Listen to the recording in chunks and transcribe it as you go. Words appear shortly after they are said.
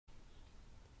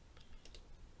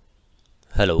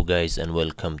Hello guys, and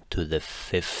welcome to the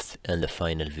fifth and the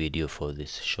final video for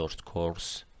this short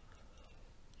course.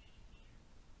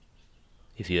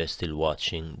 If you are still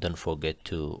watching, don't forget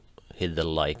to hit the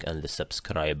like and the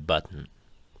subscribe button.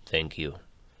 Thank you.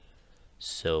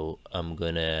 So I'm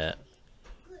gonna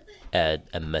add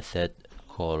a method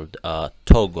called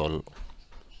toggle,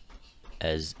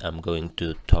 as I'm going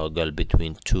to toggle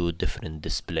between two different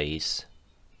displays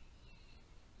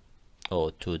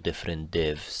or two different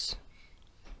divs.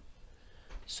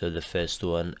 So the first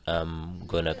one, I'm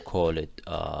gonna call it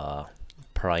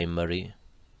primary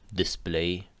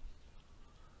display,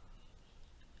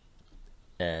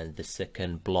 and the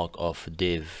second block of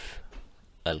div,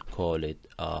 I'll call it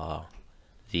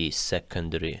the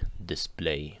secondary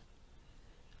display.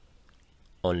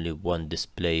 Only one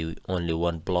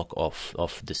block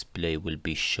of display will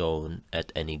be shown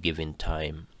at any given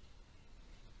time.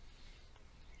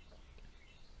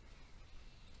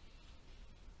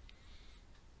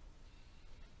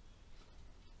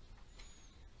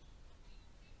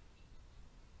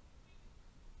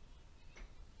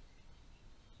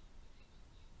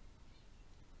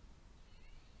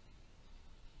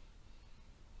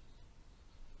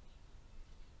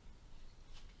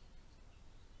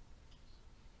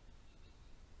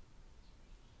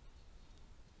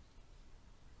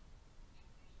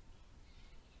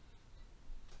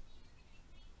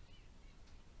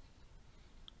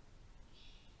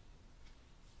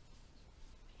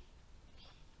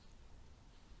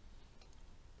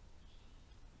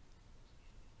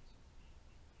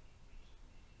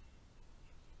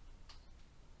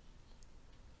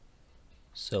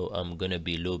 So I'm gonna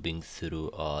be looping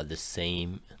through the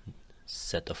same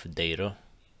set of data.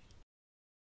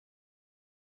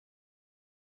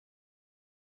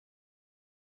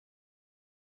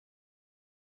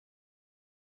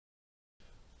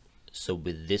 So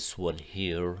with this one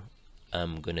here,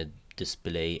 I'm gonna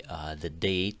display the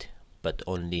date, but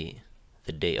only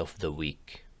the day of the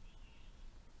week.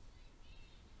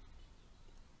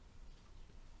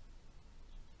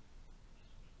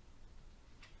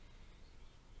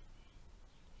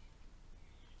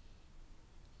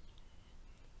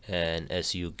 And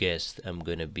as you guessed, I'm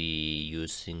gonna be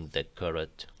using the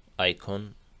caret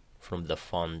icon from the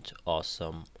font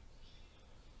awesome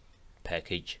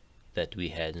package that we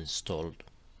had installed.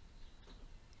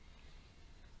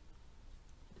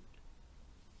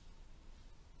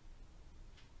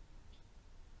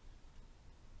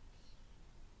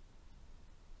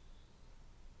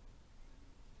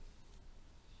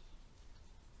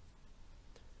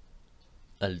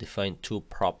 I'll define two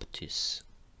properties,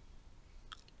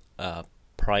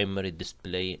 primary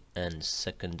display and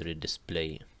secondary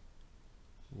display,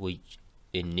 which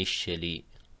initially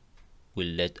will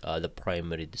let the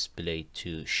primary display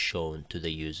to shown to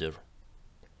the user,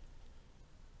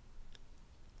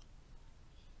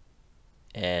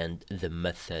 and the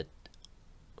method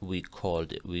we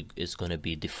called it is gonna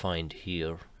be defined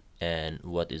here, and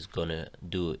what it's gonna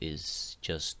do is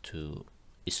just to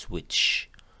switch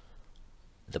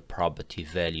the property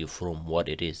value from what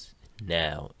it is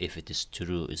now. If it is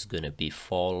true, it's gonna be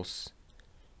false,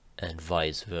 and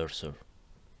vice versa.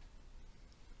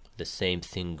 The same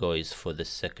thing goes for the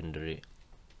secondary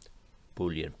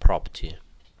Boolean property.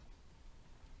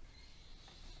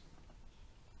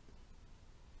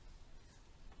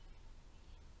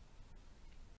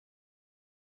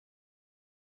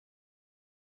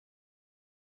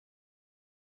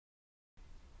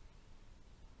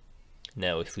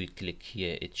 Now if we click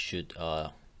here, it should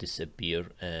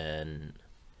disappear, and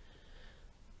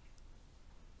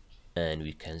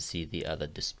we can see the other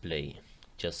display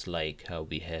just like how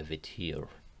we have it here.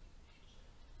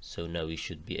 So now we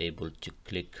should be able to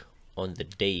click on the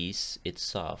days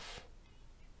itself.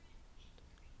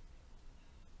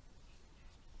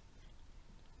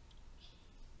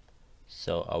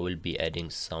 So I will be adding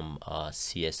some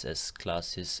CSS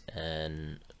classes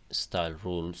and style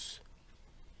rules.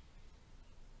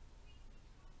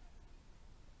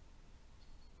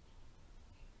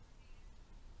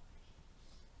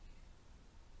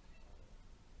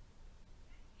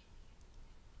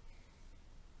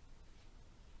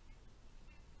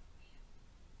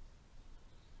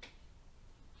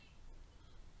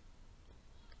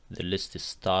 The list is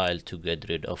styled to get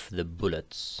rid of the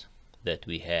bullets that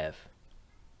we have,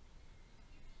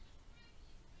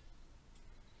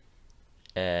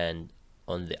 and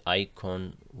on the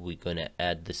icon we're gonna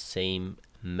add the same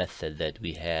method that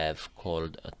we have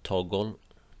called a toggle,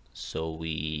 so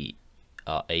we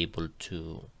are able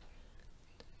to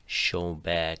show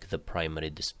back the primary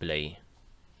display.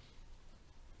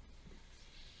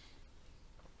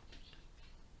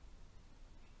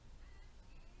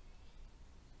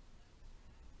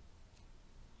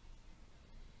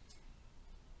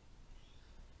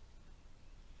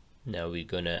 Now we're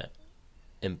gonna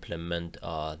implement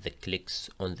the clicks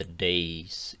on the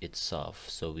days itself,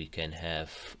 so we can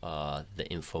have the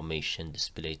information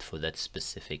displayed for that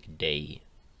specific day.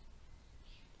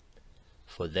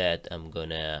 For that, I'm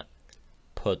gonna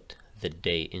put the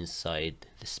day inside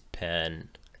the span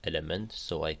element,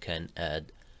 so I can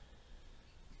add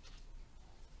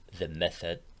the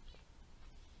method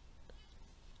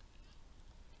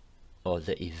or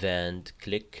the event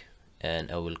click,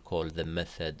 and I will call the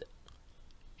method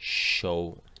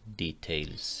show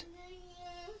details.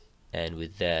 And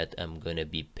with that, I'm gonna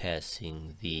be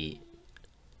passing the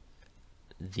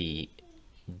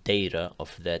data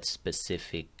of that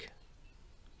specific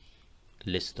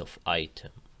list of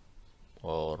item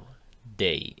or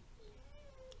day.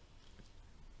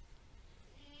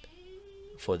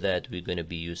 For that, we're gonna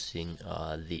be using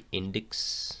the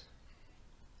index.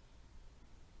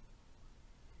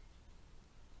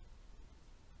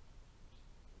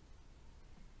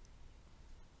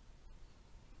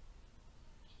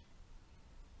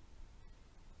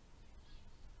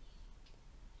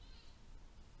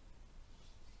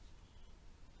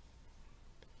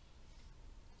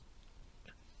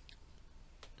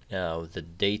 Now the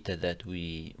data that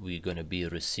we're gonna be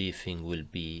receiving will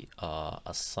be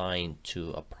assigned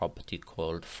to a property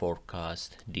called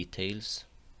forecast details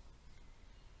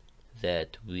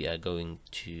that we are going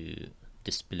to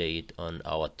display it on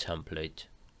our template.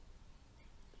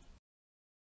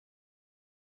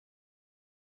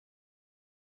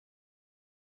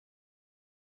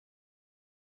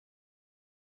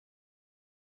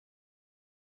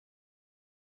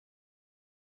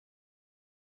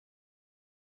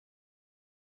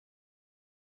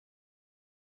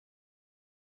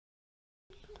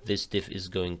 This div is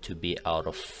going to be out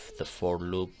of the for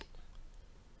loop,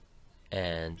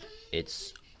 and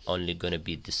it's only going to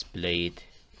be displayed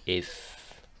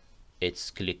if it's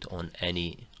clicked on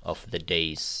any of the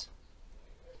days.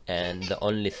 And the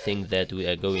only thing that we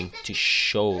are going to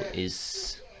show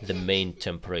is the main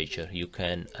temperature. You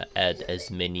can add as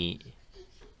many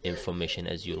information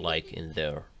as you like in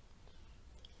there.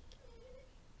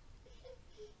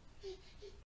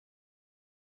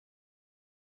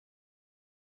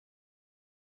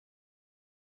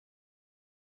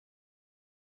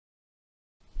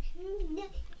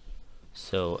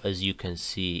 So as you can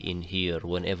see in here,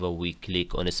 whenever we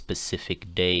click on a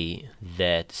specific day,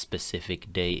 that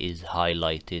specific day is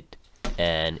highlighted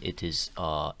and it is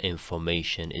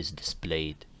information is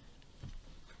displayed.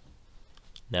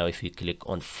 Now if you click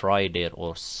on Friday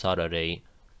or Saturday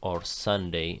or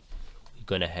Sunday, we're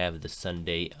gonna have the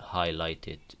Sunday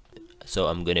highlighted. So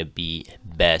I'm gonna be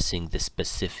passing the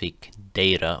specific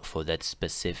data for that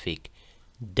specific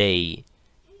day,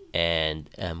 and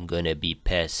I'm gonna be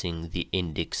passing the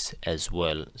index as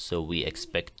well. So we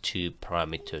expect 2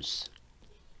 parameters.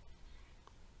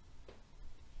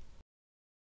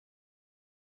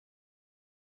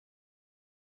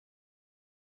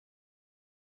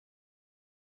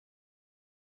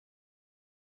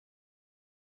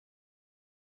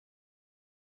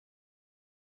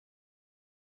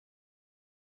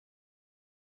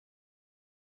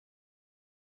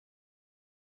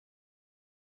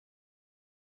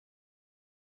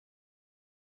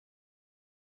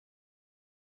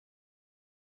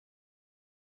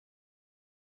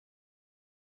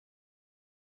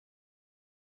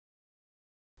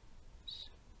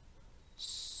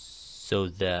 So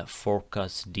the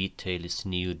forecast details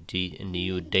new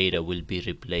data will be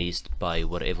replaced by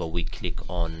whatever we click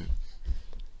on,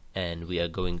 and we are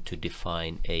going to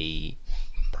define a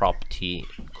property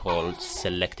called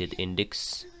selected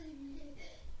index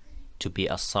to be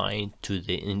assigned to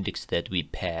the index that we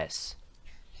pass.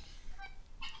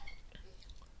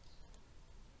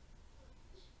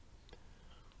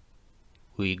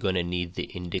 We're gonna need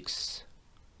the index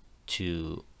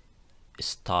to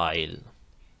style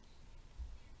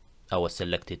our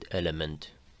selected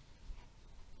element.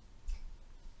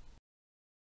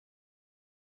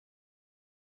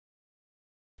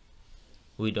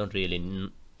 We don't really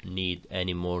need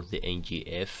anymore the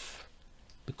ngF,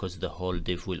 because the whole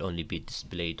div will only be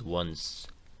displayed once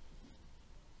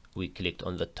we clicked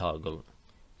on the toggle.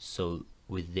 So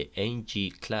with the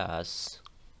ng class,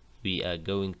 we are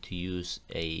going to use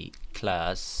a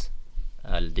class,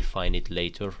 I'll define it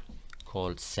later,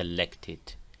 called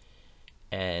selected,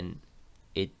 and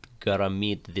it gotta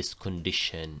meet this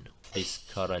condition. This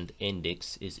current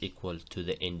index is equal to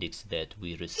the index that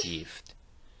we received.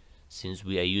 Since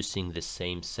we are using the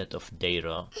same set of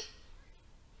data,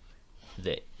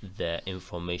 the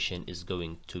information is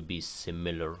going to be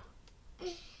similar.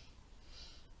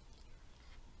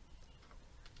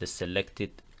 The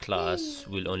selected class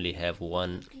will only have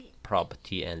one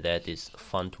property, and that is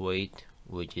font weight,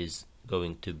 which is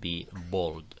going to be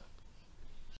bold.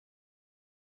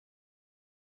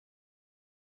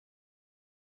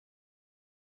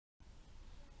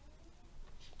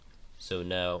 So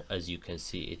now, as you can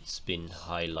see, it's been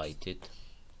highlighted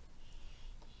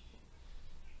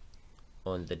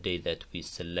on the day that we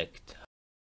select.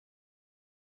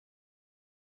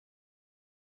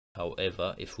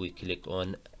 However, if we click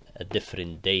on a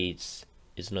different dates,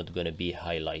 it's not going to be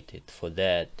highlighted. For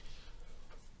that,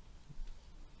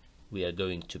 we are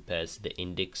going to pass the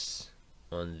index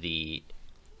on the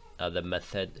other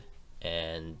method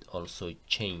and also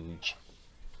change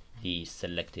the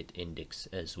selected index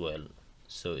as well.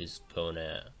 So it's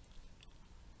gonna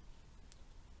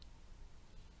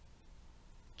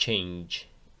change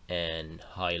and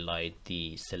highlight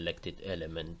the selected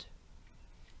element.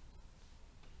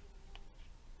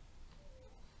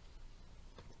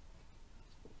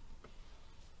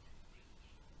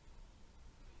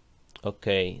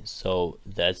 Okay, so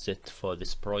that's it for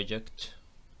this project.